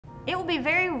It will be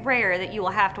very rare that you will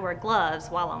have to wear gloves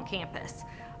while on campus.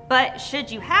 But should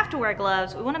you have to wear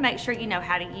gloves, we want to make sure you know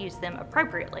how to use them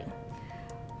appropriately.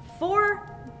 For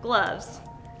gloves,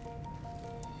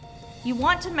 you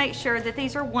want to make sure that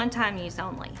these are one-time use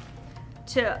only.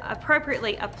 To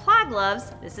appropriately apply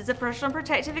gloves, this is a personal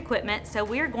protective equipment, so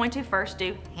we are going to first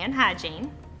do hand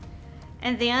hygiene,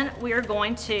 and then we are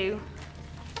going to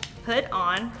put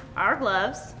on our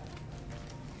gloves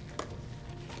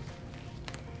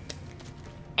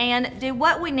and do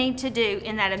what we need to do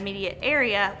in that immediate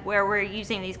area where we're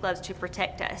using these gloves to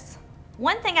protect us.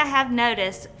 One thing I have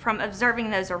noticed from observing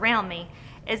those around me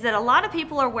is that a lot of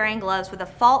people are wearing gloves with a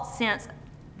false sense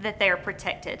that they are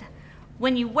protected.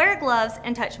 When you wear gloves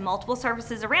and touch multiple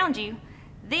surfaces around you,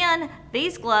 then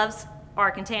these gloves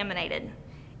are contaminated.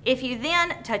 If you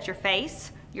then touch your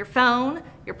face, your phone,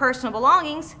 your personal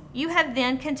belongings, you have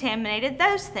then contaminated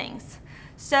those things.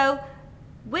 So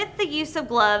with the use of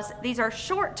gloves, these are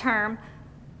short-term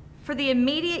for the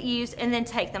immediate use and then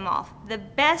take them off. The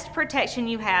best protection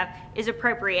you have is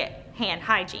appropriate hand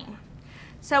hygiene.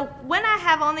 So when I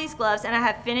have on these gloves and I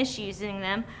have finished using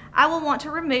them, I will want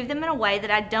to remove them in a way that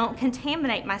I don't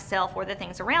contaminate myself or the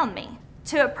things around me.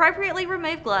 To appropriately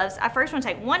remove gloves, I first want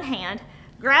to take one hand,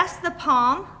 grasp the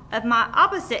palm of my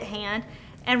opposite hand,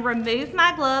 and remove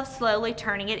my glove slowly,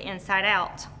 turning it inside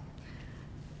out.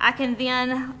 I can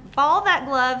then ball that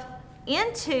glove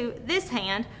into this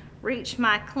hand, reach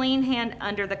my clean hand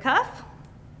under the cuff,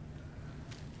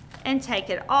 and take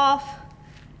it off.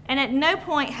 And at no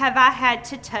point have I had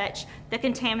to touch the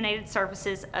contaminated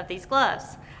surfaces of these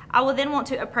gloves. I will then want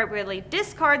to appropriately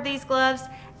discard these gloves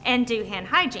and do hand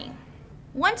hygiene.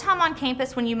 One time on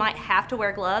campus when you might have to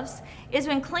wear gloves is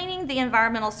when cleaning the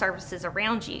environmental surfaces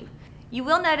around you. You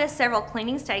will notice several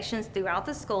cleaning stations throughout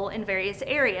the school in various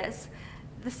areas.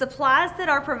 The supplies that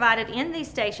are provided in these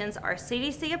stations are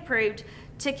CDC approved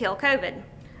to kill COVID.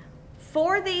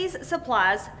 For these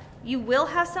supplies, you will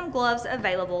have some gloves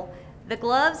available. The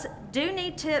gloves do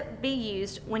need to be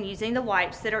used when using the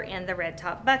wipes that are in the red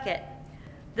top bucket.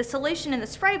 The solution in the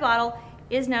spray bottle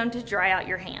is known to dry out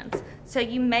your hands, so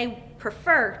you may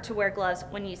prefer to wear gloves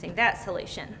when using that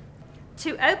solution.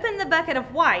 To open the bucket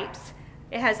of wipes,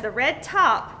 it has the red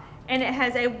top and it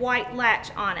has a white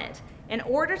latch on it. In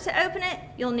order to open it,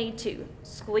 you'll need to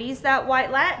squeeze that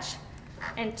white latch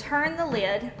and turn the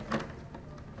lid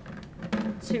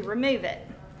to remove it.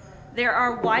 There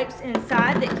are wipes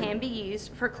inside that can be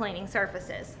used for cleaning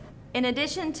surfaces. In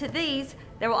addition to these,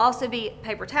 there will also be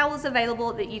paper towels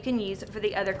available that you can use for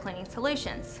the other cleaning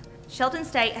solutions. Shelton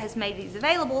State has made these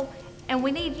available, and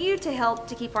we need you to help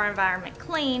to keep our environment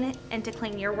clean and to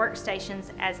clean your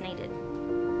workstations as needed.